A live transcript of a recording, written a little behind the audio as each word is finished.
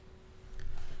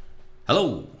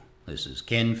Hello, this is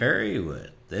Ken Ferry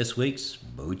with this week's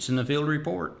Boots in the Field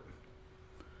report.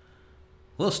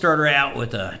 We'll start her out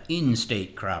with a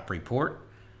in-state crop report.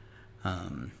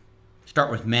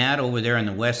 Start with Matt over there on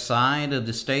the west side of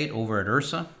the state over at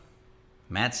Ursa.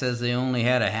 Matt says they only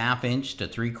had a half inch to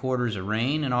 3/4 of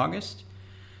rain in August,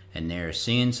 and they're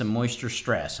seeing some moisture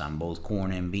stress on both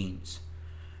corn and beans.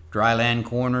 Dryland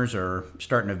corners are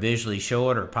starting to visually show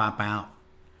it or pop out.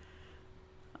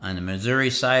 On the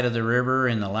Missouri side of the river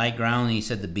in the light ground, he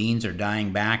said the beans are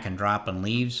dying back and dropping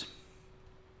leaves.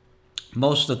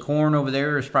 Most of the corn over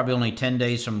there is probably only 10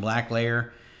 days from black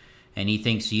layer, and he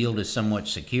thinks yield is somewhat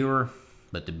secure,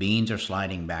 but the beans are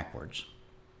sliding backwards.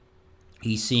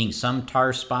 He's seeing some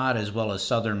tar spot as well as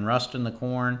southern rust in the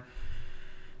corn.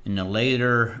 In the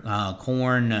later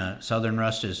corn, southern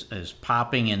rust is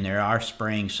popping, and they are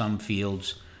spraying some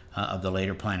fields of the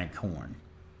later planted corn.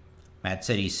 Matt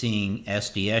said he's seeing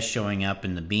SDS showing up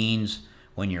in the beans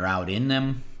when you're out in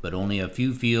them, but only a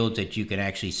few fields that you can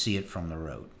actually see it from the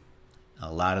road.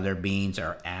 A lot of their beans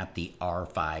are at the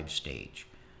R5 stage.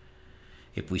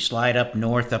 If we slide up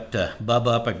north up to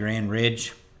Bubba up at Grand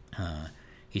Ridge,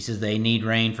 he says they need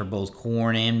rain for both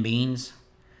corn and beans.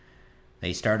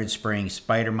 They started spraying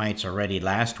spider mites already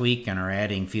last week and are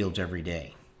adding fields every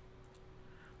day.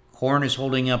 Corn is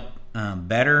holding up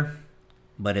better,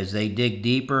 but as they dig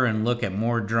deeper and look at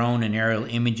more drone and aerial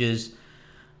images,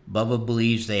 Bubba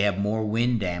believes they have more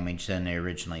wind damage than they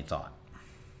originally thought.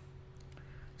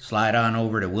 Slide on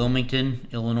over to Wilmington,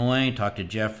 Illinois. Talk to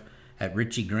Jeff at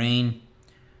Ritchie Grain.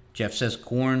 Jeff says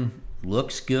corn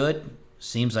looks good.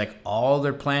 Seems like all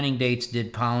their planting dates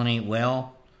did pollinate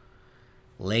well.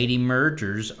 Late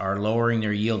emergers are lowering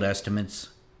their yield estimates,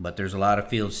 but there's a lot of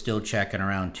fields still checking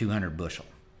around 200 bushel.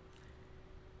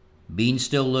 Beans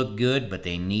still look good, but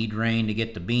they need rain to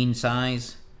get the bean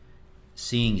size.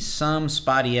 Seeing some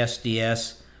spotty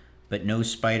SDS, but no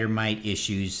spider mite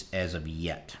issues as of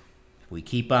yet. If we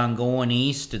keep on going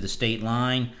east to the state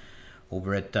line,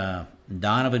 over at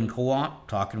Donovan Co-op,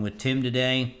 talking with Tim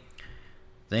today,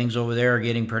 things over there are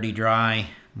getting pretty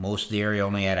dry. Most of the area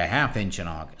only had a half inch in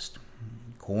August.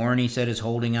 Corn, he said, is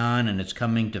holding on, and it's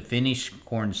coming to finish.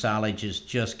 Corn silage is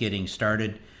just getting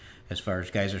started as far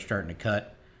as guys are starting to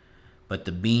cut, but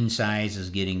the bean size is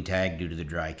getting tagged due to the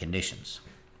dry conditions.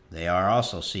 They are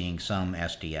also seeing some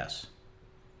SDS.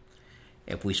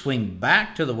 If we swing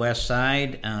back to the west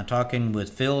side, talking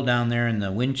with Phil down there in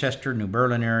the Winchester, New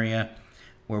Berlin area,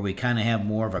 where we kind of have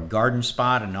more of a garden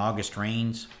spot in August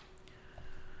rains,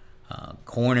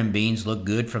 corn and beans look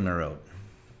good from the road.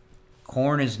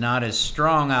 Corn is not as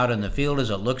strong out in the field as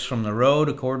it looks from the road,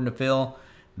 according to Phil,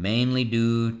 mainly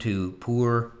due to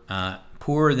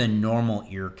poorer than normal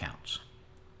ear counts.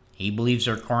 He believes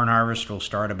their corn harvest will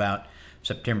start about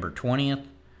September 20th.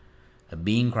 The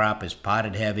bean crop is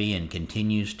potted heavy and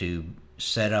continues to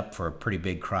set up for a pretty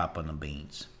big crop on the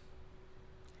beans.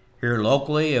 Here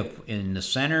locally, in the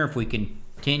center, if we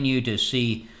continue to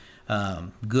see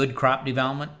good crop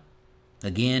development,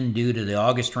 again, due to the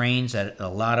August rains that a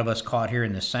lot of us caught here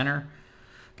in the center,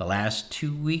 the last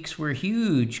 2 weeks were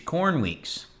huge corn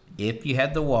weeks, if you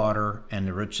had the water and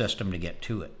the root system to get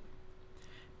to it.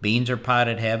 Beans are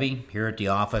potted heavy. Here at the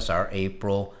office, our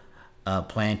April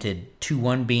planted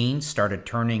 2-1 beans started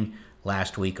turning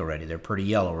last week already. They're pretty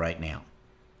yellow right now.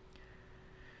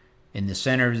 In the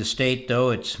center of the state, though,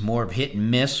 it's more of hit and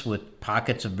miss with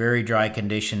pockets of very dry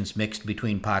conditions mixed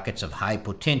between pockets of high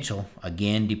potential,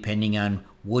 again, depending on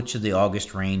which of the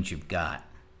August rains you've got.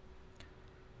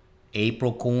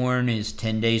 April corn is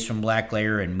 10 days from black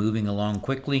layer and moving along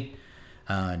quickly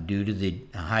due to the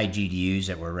high GDUs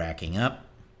that we're racking up.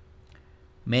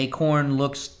 May corn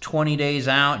looks 20 days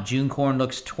out, June corn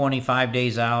looks 25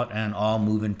 days out, and all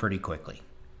moving pretty quickly.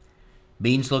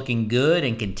 Beans looking good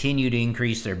and continue to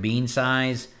increase their bean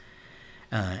size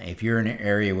if you're in an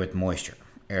area with moisture.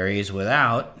 Areas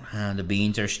without, the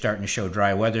beans are starting to show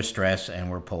dry weather stress and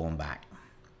we're pulling back.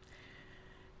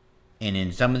 And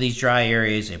in some of these dry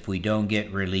areas, if we don't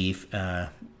get relief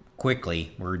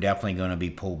quickly, we're definitely going to be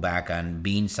pulled back on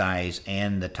bean size,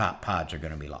 and the top pods are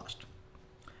going to be lost.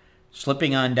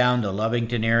 Slipping on down to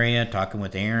Lovington area, talking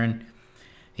with Aaron,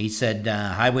 he said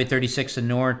Highway 36 and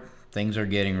north, things are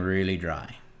getting really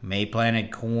dry. May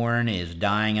planted corn is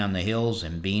dying on the hills,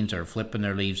 and beans are flipping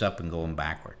their leaves up and going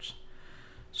backwards.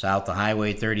 South of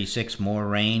Highway 36, more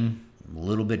rain, a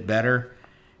little bit better.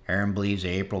 Aaron believes the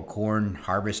April corn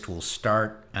harvest will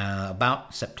start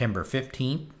about September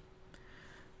 15th.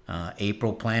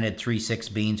 April planted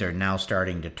 3-6 beans are now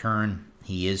starting to turn.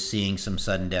 He is seeing some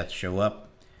sudden death show up.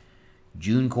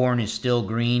 June corn is still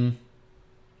green,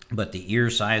 but the ear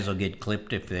size will get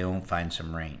clipped if they don't find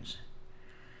some rains.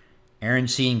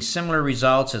 Aaron's seeing similar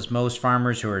results as most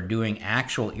farmers who are doing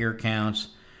actual ear counts.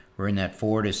 We're in that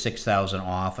 4,000 to 6,000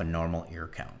 off a normal ear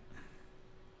count.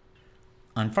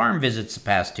 On farm visits the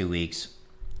past 2 weeks,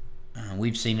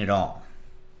 we've seen it all.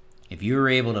 If you were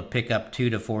able to pick up 2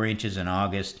 to 4 inches in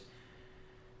August,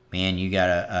 man, you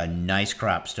got a nice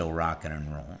crop still rocking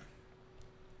and rolling.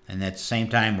 And at the same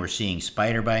time, we're seeing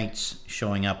spider bites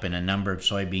showing up in a number of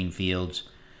soybean fields,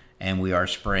 and we are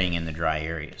spraying in the dry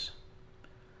areas.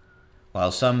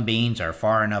 While some beans are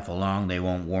far enough along they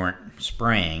won't warrant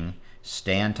spraying,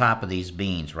 stay on top of these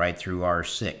beans right through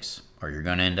R6, or you're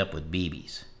going to end up with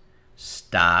BBs.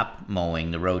 Stop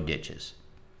mowing the road ditches.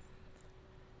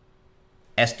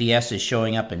 SDS is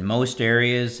showing up in most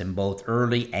areas in both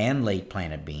early and late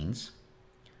planted beans.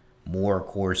 More, of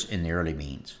course, in the early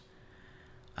beans.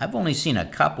 I've only seen a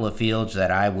couple of fields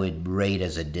that I would rate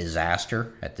as a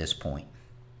disaster at this point.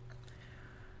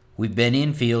 We've been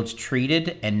in fields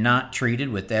treated and not treated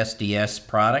with SDS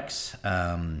products,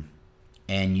 and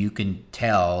you can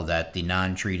tell that the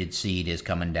non-treated seed is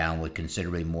coming down with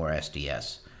considerably more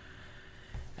SDS.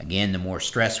 Again, the more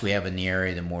stress we have in the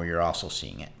area, the more you're also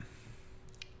seeing it.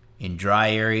 In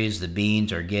dry areas, the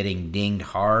beans are getting dinged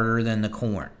harder than the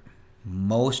corn.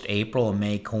 Most April and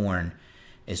May corn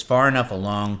is far enough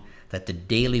along that the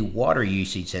daily water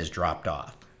usage has dropped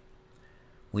off.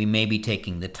 We may be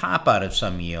taking the top out of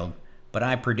some yield, but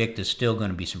I predict there's still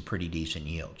going to be some pretty decent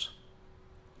yields.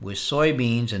 With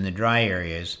soybeans in the dry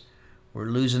areas, we're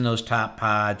losing those top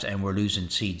pods and we're losing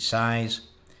seed size.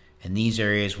 In these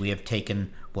areas, we have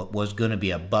taken what was going to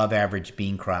be above average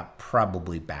bean crop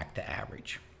probably back to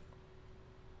average.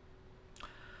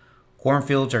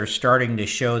 Cornfields are starting to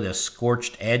show the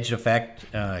scorched edge effect,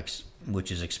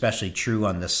 which is especially true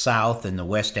on the south and the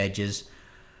west edges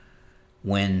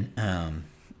when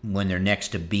they're next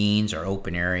to beans or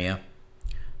open area.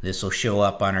 This will show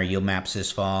up on our yield maps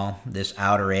this fall. This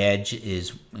outer edge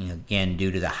is, again, due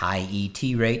to the high ET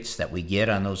rates that we get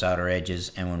on those outer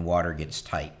edges and when water gets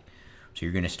tight. So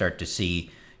you're going to start to see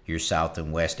your south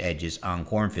and west edges on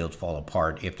cornfields fall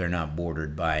apart if they're not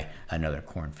bordered by another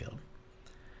cornfield.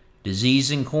 Disease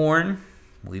in corn.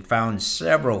 We found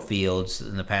several fields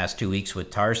in the past 2 weeks with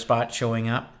tar spots showing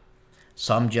up.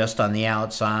 Some just on the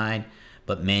outside,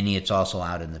 but many it's also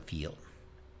out in the field.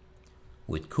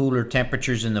 With cooler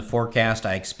temperatures in the forecast,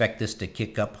 I expect this to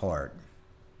kick up hard.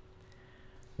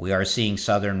 We are seeing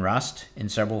southern rust in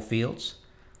several fields.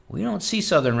 We don't see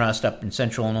southern rust up in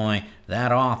central Illinois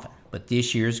that often, but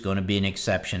this year is going to be an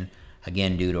exception,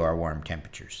 again due to our warm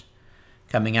temperatures.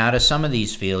 Coming out of some of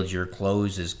these fields, your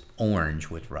close is orange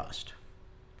with rust.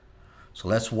 So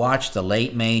let's watch the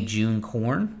late May, June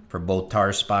corn for both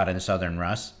tar spot and southern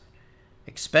rust,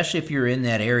 especially if you're in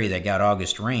that area that got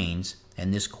August rains,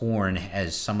 and this corn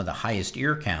has some of the highest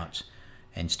ear counts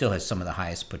and still has some of the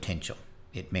highest potential.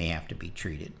 It may have to be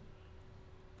treated.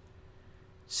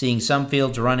 Seeing some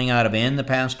fields running out of N the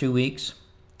past 2 weeks.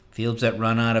 Fields that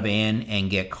run out of N and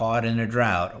get caught in a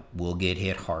drought will get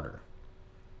hit harder.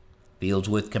 Fields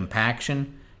with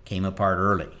compaction came apart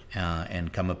early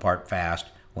and come apart fast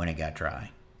when it got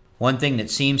dry. One thing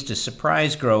that seems to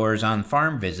surprise growers on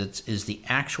farm visits is the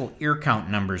actual ear count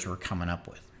numbers we're coming up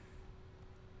with.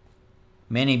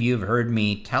 Many of you have heard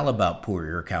me tell about poor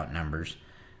ear count numbers,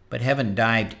 but haven't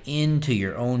dived into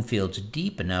your own fields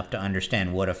deep enough to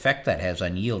understand what effect that has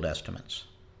on yield estimates.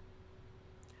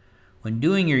 When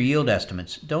doing your yield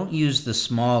estimates, don't use the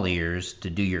small ears to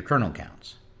do your kernel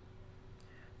counts.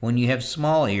 When you have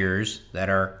small ears that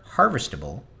are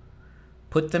harvestable,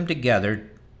 put them together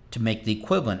to make the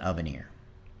equivalent of an ear.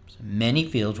 So many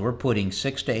fields we're putting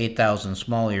 6,000 to 8,000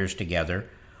 small ears together,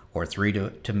 or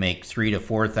to make 3,000 to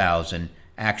 4,000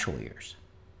 actual ears.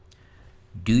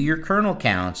 Do your kernel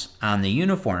counts on the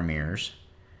uniform ears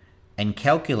and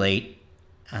calculate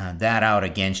that out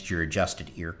against your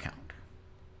adjusted ear count.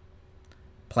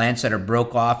 Plants that are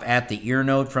broke off at the ear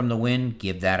node from the wind,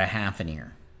 give that a half an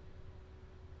ear.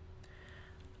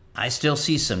 I still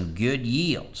see some good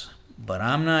yields, but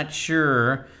I'm not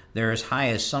sure they're as high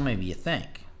as some of you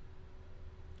think.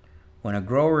 When a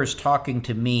grower is talking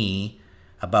to me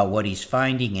about what he's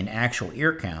finding in actual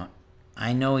ear count,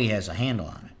 I know he has a handle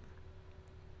on it.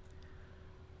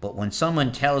 But when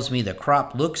someone tells me the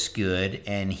crop looks good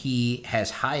and he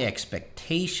has high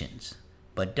expectations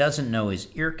but doesn't know his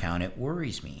ear count, it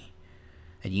worries me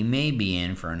that you may be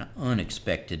in for an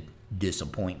unexpected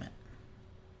disappointment.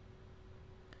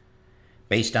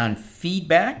 Based on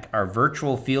feedback, our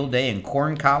virtual field day in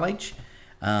Corn College,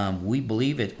 we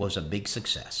believe it was a big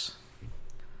success.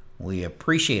 We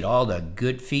appreciate all the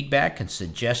good feedback and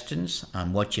suggestions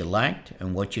on what you liked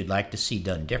and what you'd like to see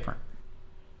done different.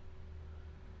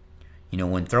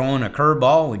 When throwing a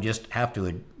curveball, we just have to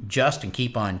adjust and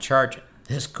keep on charging.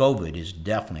 This COVID is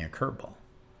definitely a curveball.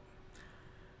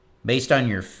 Based on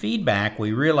your feedback,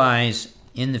 we realize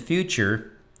in the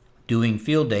future, doing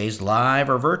field days live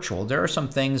or virtual, there are some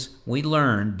things we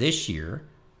learned this year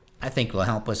I think will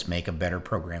help us make a better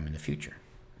program in the future.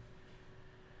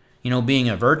 Being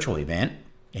a virtual event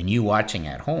and you watching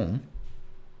at home,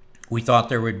 we thought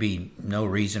there would be no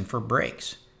reason for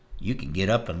breaks. You could get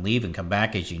up and leave and come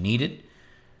back as you needed.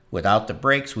 Without the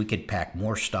breaks, we could pack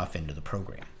more stuff into the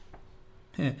program.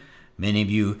 Many of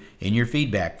you in your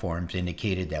feedback forms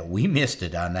indicated that we missed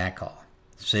it on that call.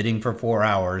 Sitting for 4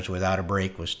 hours without a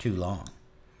break was too long.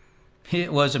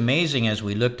 It was amazing as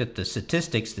we looked at the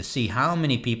statistics to see how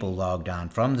many people logged on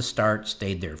from the start,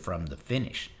 stayed there from the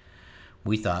finish.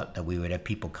 We thought that we would have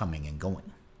people coming and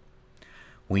going.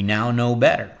 We now know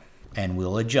better and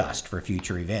will adjust for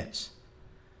future events.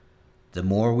 The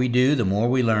more we do, the more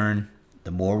we learn,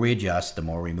 the more we adjust, the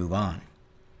more we move on.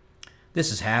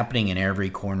 This is happening in every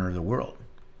corner of the world.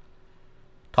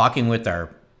 Talking with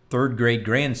our 3rd grade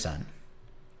grandson,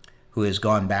 who has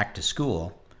gone back to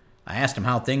school, I asked him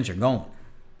how things are going.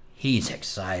 He's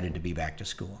excited to be back to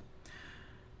school.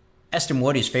 Asked him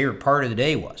what his favorite part of the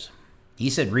day was. He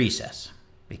said recess,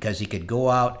 because he could go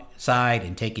outside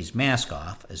and take his mask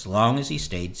off as long as he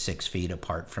stayed 6 feet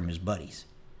apart from his buddies.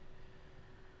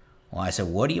 Well, I said,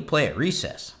 what do you play at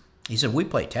recess? He said, we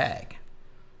play tag.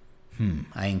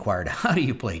 I inquired, how do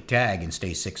you play tag and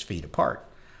stay 6 feet apart?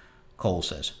 Cole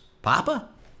says, Papa,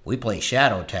 we play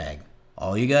shadow tag.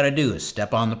 All you got to do is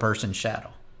step on the person's shadow.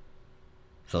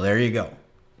 So there you go.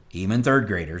 Even 3rd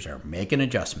graders are making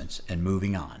adjustments and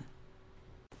moving on.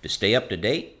 To stay up to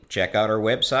date, check out our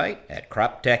website at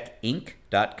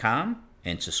croptechinc.com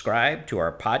and subscribe to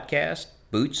our podcast,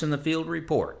 Boots in the Field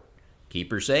Report.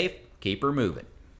 Keep her safe, keep her moving.